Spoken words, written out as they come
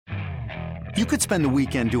You could spend the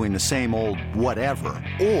weekend doing the same old whatever,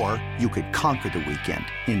 or you could conquer the weekend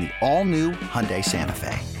in the all-new Hyundai Santa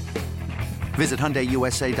Fe. Visit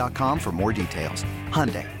HyundaiUSA.com for more details.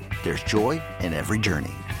 Hyundai, there's joy in every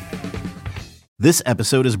journey. This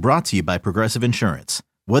episode is brought to you by Progressive Insurance.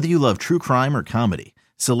 Whether you love true crime or comedy,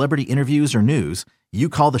 celebrity interviews or news, you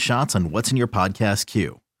call the shots on what's in your podcast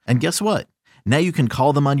queue. And guess what? Now you can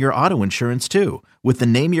call them on your auto insurance too with the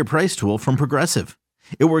Name Your Price tool from Progressive.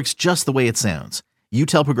 It works just the way it sounds. You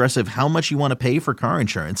tell Progressive how much you want to pay for car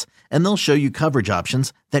insurance, and they'll show you coverage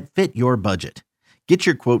options that fit your budget. Get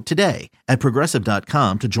your quote today at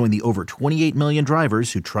Progressive.com to join the over 28 million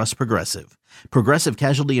drivers who trust Progressive. Progressive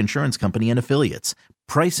Casualty Insurance Company and Affiliates.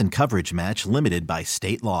 Price and coverage match limited by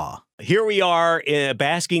state law. Here we are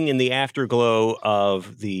basking in the afterglow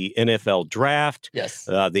of the NFL draft. Yes.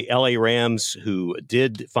 The LA Rams, who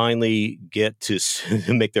did finally get to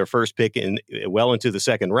make their first pick well into the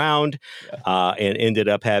second round, and ended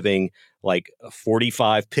up having like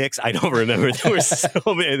 45 picks. I don't remember. There were so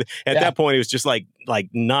many. At that point, it was just like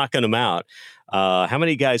knocking them out. How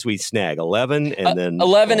many guys we snag? 11? And then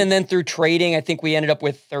 11, and then through trading, I think we ended up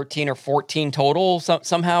with 13 or 14 total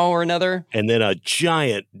somehow or another. And then a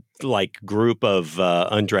giant group of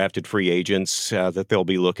undrafted free agents that they'll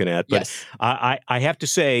be looking at. But yes. I have to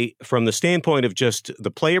say, from the standpoint of just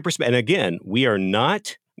the player perspective, and again, we are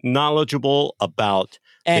not knowledgeable about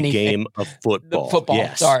the game of football.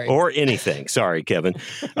 Yes. Sorry. Or anything. Sorry, Kevin.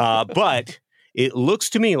 But it looks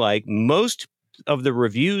to me like most of the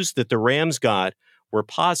reviews that the Rams got were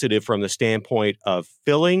positive from the standpoint of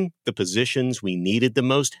filling the positions we needed the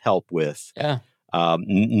most help with. Yeah.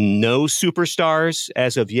 No superstars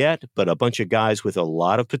as of yet, but a bunch of guys with a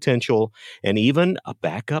lot of potential and even a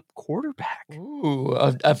backup quarterback. Ooh,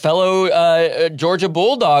 a fellow Georgia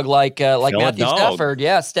Bulldog like Matthew Stafford.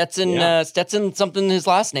 Yeah, Stetson something. His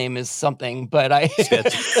last name is something, but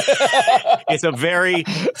it's a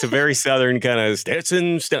very Southern kind of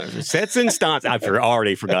Stetson Stonson. I've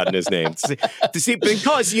already forgotten his name.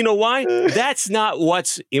 Because you know why? That's not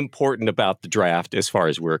what's important about the draft as far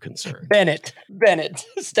as we're concerned.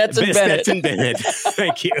 Stetson Bennett.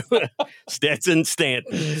 Thank you. Stetson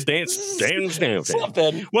Stanton.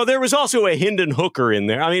 Something. Well, there was also a Hendon Hooker in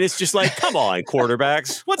there. I mean, it's just like, come on,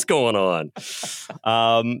 quarterbacks. What's going on?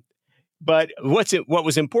 But what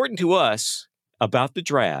was important to us about the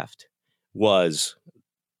draft was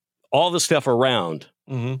all the stuff around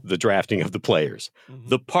the drafting of the players,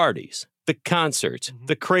 the parties, the concerts,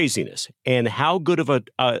 the craziness, and how good of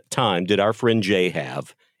a time did our friend Jay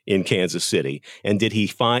have in Kansas City, and did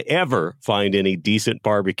he ever find any decent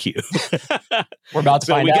barbecue? We're about to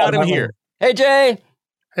find out. So we got him here. Hey, Jay.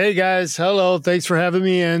 Hey, guys. Hello. Thanks for having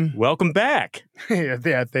me in. Welcome back.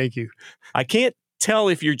 Yeah, thank you. I can't tell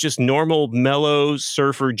if you're just normal, mellow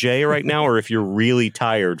surfer Jay right now, or if you're really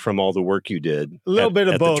tired from all the work you did. A little bit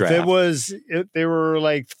of both. They were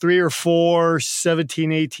like 3 or 4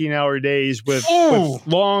 17, 18-hour days with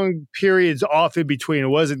long periods off in between. It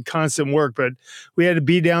wasn't constant work, but we had to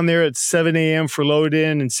be down there at 7 a.m. for load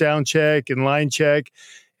in and sound check and line check.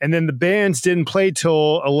 And then the bands didn't play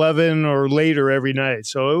till 11 or later every night.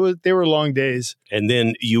 So they were long days. And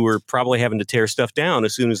then you were probably having to tear stuff down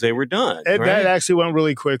as soon as they were done. Right? That actually went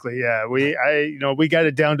really quickly. Yeah, we got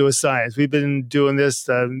it down to a science. We've been doing this.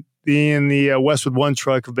 Me and the Westwood One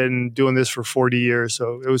truck have been doing this for 40 years,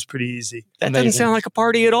 so it was pretty easy. That doesn't sound like a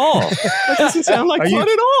party at all. That doesn't sound like fun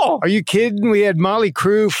at all. Are you kidding? We had Motley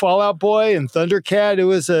Crue, Fall Out Boy, and Thundercat. It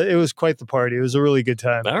was quite the party. It was a really good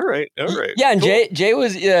time. All right. Yeah, and cool. Jay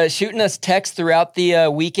was shooting us texts throughout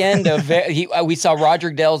the weekend. We saw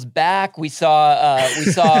Roger Dell's back. We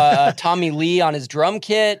saw Tommy Lee on his drum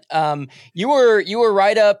kit. You were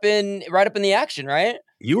right up in the action, right?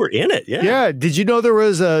 You were in it, yeah. Yeah. Did you know there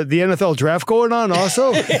was the NFL draft going on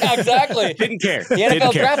also? Yeah, exactly. Didn't care. The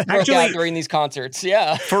NFL draft broke out during these concerts,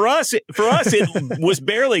 yeah. For us, it was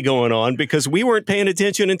barely going on because we weren't paying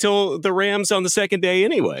attention until the Rams on the second day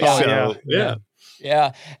anyway.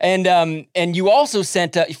 Yeah. And you also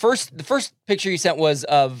sent the first picture you sent was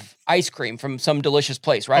of ice cream from some delicious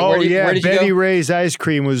place, right? Where did Betty you go? Ray's ice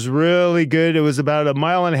cream was really good. It was about a 1.5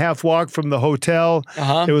 mile walk from the hotel.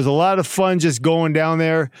 It was a lot of fun just going down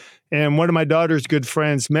there. And one of my daughter's good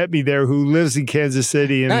friends met me there who lives in Kansas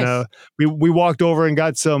City. And nice. We walked over and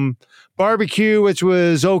got some barbecue, which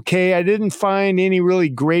was okay. I didn't find any really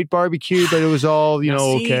great barbecue, but it was all,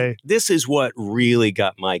 okay. This is what really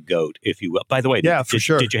got my goat, if you will. By the way, for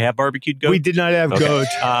sure. Did you have barbecued goat? We did not have goat.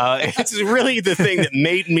 It's really the thing that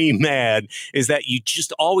made me mad is that you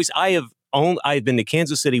just always, I've been to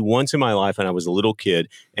Kansas City once in my life and I was a little kid,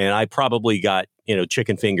 and I probably got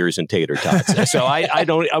chicken fingers and tater tots. So I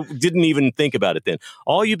didn't even think about it then.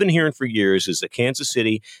 All you've been hearing for years is that Kansas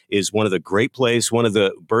City is one of the great places, one of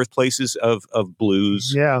the birthplaces of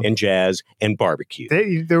blues and jazz and barbecue.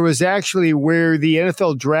 There was actually where the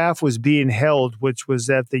NFL draft was being held, which was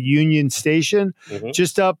at the Union Station,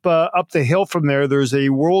 just up the hill from there. There's a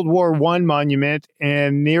World War I monument,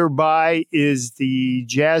 and nearby is the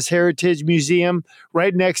Jazz Heritage Museum,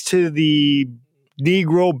 right next to the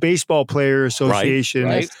Negro Baseball Player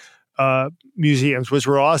Association museums, which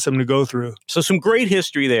were awesome to go through. So some great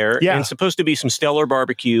history there, and supposed to be some stellar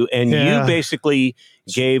barbecue, and you basically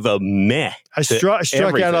gave a meh. I struck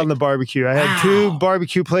out on the barbecue. I had 2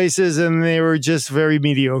 barbecue places, and they were just very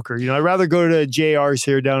mediocre. I'd rather go to JR's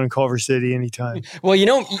here down in Culver City anytime. Well,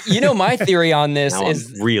 my theory on this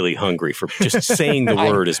is I'm really hungry. For just saying the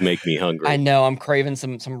word is make me hungry. I know I'm craving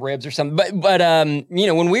some ribs or something. But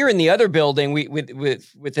when we were in the other building,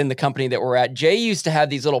 within the company that we're at, Jay used to have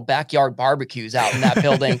these little backyard barbecues out in that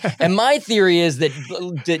building. And my theory is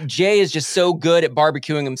that Jay is just so good at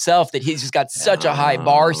barbecuing himself that he's just got such a high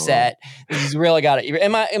bar set. He's really got it.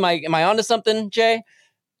 Am I onto something, Jay?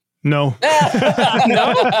 No.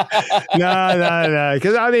 No.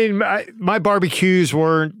 Because my barbecues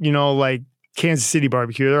weren't, like Kansas City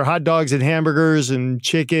barbecue. They're hot dogs and hamburgers and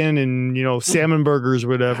chicken and, salmon burgers,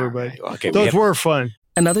 whatever. But those were fun.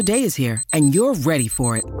 Another day is here and you're ready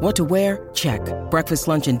for it. What to wear? Check. Breakfast,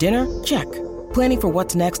 lunch, and dinner? Check. Planning for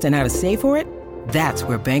what's next and how to save for it? That's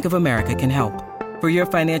where Bank of America can help. For your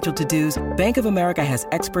financial to-dos, Bank of America has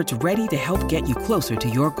experts ready to help get you closer to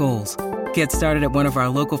your goals. Get started at one of our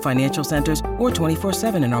local financial centers or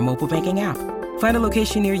 24/7 in our mobile banking app. Find a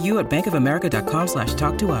location near you at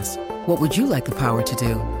bankofamerica.com/talktous. What would you like the power to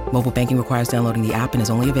do? Mobile banking requires downloading the app and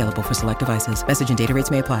is only available for select devices. Message and data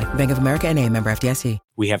rates may apply. Bank of America NA, member FDIC.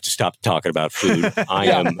 We have to stop talking about food.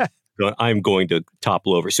 I'm going to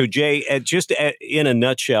topple over. So, Jay, in a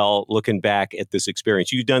nutshell, looking back at this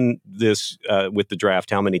experience, you've done this with the draft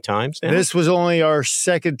how many times now? This was only our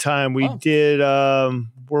second time. We did,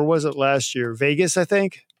 where was it last year? Vegas, I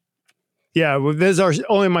think. Yeah, this is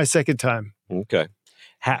only my second time. Okay.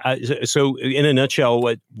 So, in a nutshell,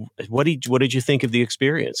 what did you think of the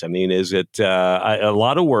experience? I mean, is it a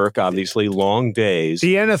lot of work? Obviously, long days.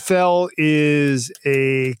 The NFL is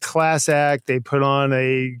a class act. They put on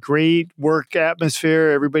a great work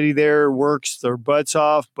atmosphere. Everybody there works their butts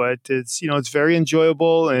off, but it's it's very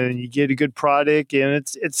enjoyable, and you get a good product, and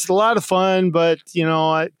it's a lot of fun. But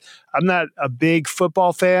I'm not a big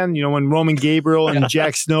football fan. When Roman Gabriel and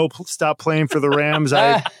Jack Snow stopped playing for the Rams,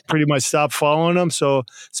 I pretty much stopped following them. So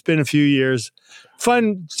it's been a few years.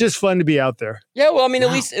 Just fun to be out there. Yeah, well, I mean,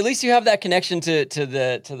 at least you have that connection to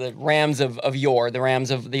the Rams of yore, the Rams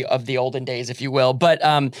of the olden days, if you will. But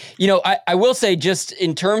I will say, just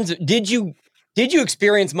in terms of, did you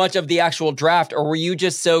experience much of the actual draft, or were you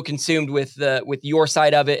just so consumed with your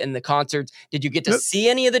side of it and the concerts? Did you get to see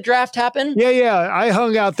any of the draft happen? Yeah. I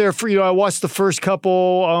hung out there for, I watched the first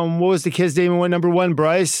couple. What was the kid's name? Number 1,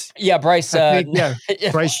 Bryce? Yeah, Bryce.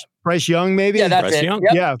 Bryce Young, maybe? Yeah, that's Bryce it. Young.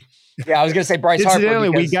 Yep. Yeah, I was going to say Bryce Harper. Incidentally,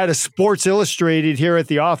 we got a Sports Illustrated here at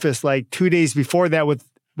the office like 2 days before that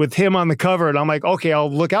with him on the cover. And I'm like, okay,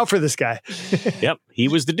 I'll look out for this guy. Yep, he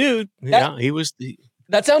was the dude. He was the...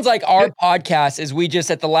 That sounds like our podcast is we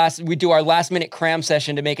just we do our last minute cram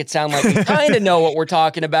session to make it sound like we kind of know what we're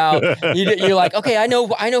talking about. You're like, okay, I know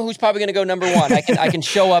who's probably going to go number 1. I can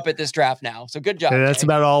show up at this draft now. So good job. Yeah, that's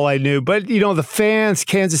about all I knew. But the fans,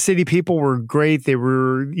 Kansas City people were great. They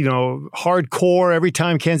were hardcore. Every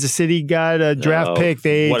time Kansas City got a draft pick,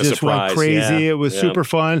 they just went crazy. It was super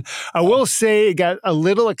fun. I will say it got a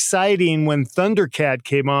little exciting when Thundercat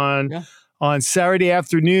came on Saturday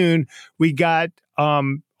afternoon. We got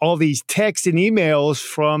all these texts and emails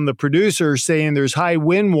from the producers saying there's high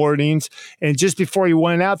wind warnings. And just before he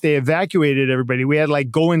went out, they evacuated everybody. We had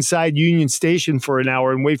go inside Union Station for an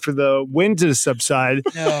hour and wait for the wind to subside.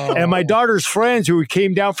 No. And my daughter's friends who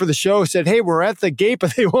came down for the show said, hey, we're at the gate,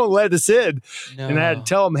 but they won't let us in. No. And I had to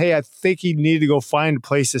tell them, hey, I think you need to go find a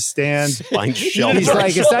place to stand. Find shelter. He's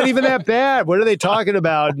like, it's not even that bad. What are they talking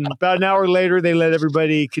about? And about an hour later, they let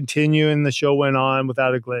everybody continue and the show went on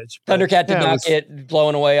without a glitch. Thundercat did not get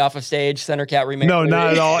blown away off of stage. Thundercat remained. No,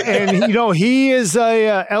 not at all. And he is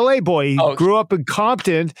a LA boy. He grew up in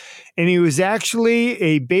Compton, and he was actually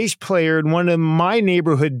a bass player in one of my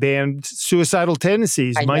neighborhood bands, Suicidal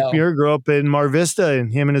Tendencies. Mike Muir grew up in Mar Vista,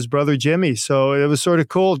 and him and his brother Jimmy. So it was sort of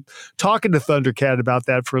cool talking to Thundercat about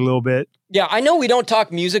that for a little bit. Yeah, I know we don't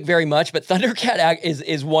talk music very much, but Thundercat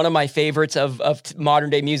is one of my favorites of modern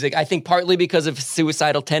day music. I think partly because of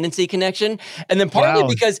Suicidal Tendency connection, and then partly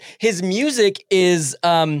because his music is,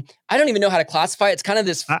 I don't even know how to classify it. It's kind of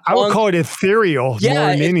this I would call it ethereal more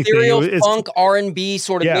than anything. Ethereal funk R&B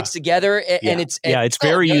sort of mixed together. And it's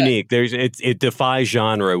very unique. It defies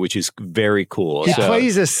genre, which is very cool. He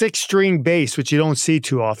plays a 6-string bass, which you don't see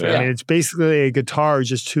too often. Yeah. I mean, it's basically a guitar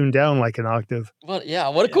just tuned down like an octave. Well,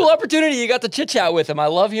 what a cool opportunity. You got to chit chat with him. I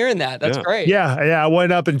love hearing that. That's great. Yeah. I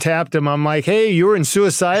went up and tapped him. I'm like, hey, you were in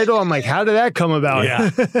Suicidal? I'm like, how did that come about? Yeah.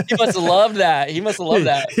 He must have loved that.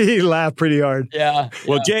 He laughed pretty hard. Yeah.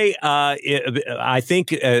 Well, Jay, I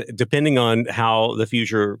think depending on how the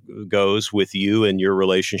future goes with you and your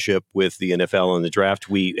relationship with the NFL and the draft,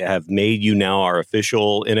 we have made you now our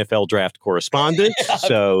official NFL draft correspondent.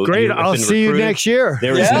 So great. I'll see you next year.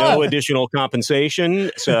 There is no additional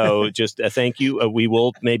compensation. So just thank you. We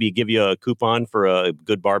will maybe give you a coupon for a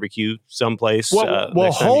good barbecue someplace.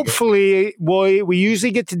 Well, hopefully, we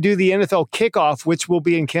usually get to do the NFL kickoff, which will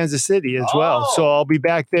be in Kansas City as well. So I'll be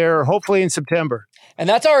back there hopefully in September. And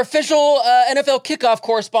that's our official NFL kickoff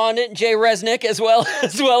correspondent, Jay Resnick, as well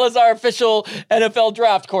as our official NFL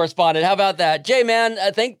draft correspondent. How about that, Jay? Man,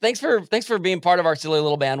 thanks for being part of our silly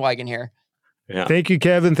little bandwagon here. Yeah. Thank you,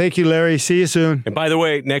 Kevin. Thank you, Larry. See you soon. And by the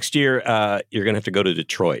way, next year you're going to have to go to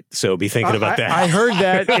Detroit, so be thinking about that. I heard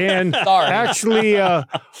that, and actually,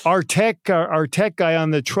 our tech guy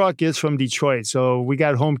on the truck is from Detroit, so we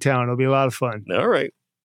got hometown. It'll be a lot of fun. All right.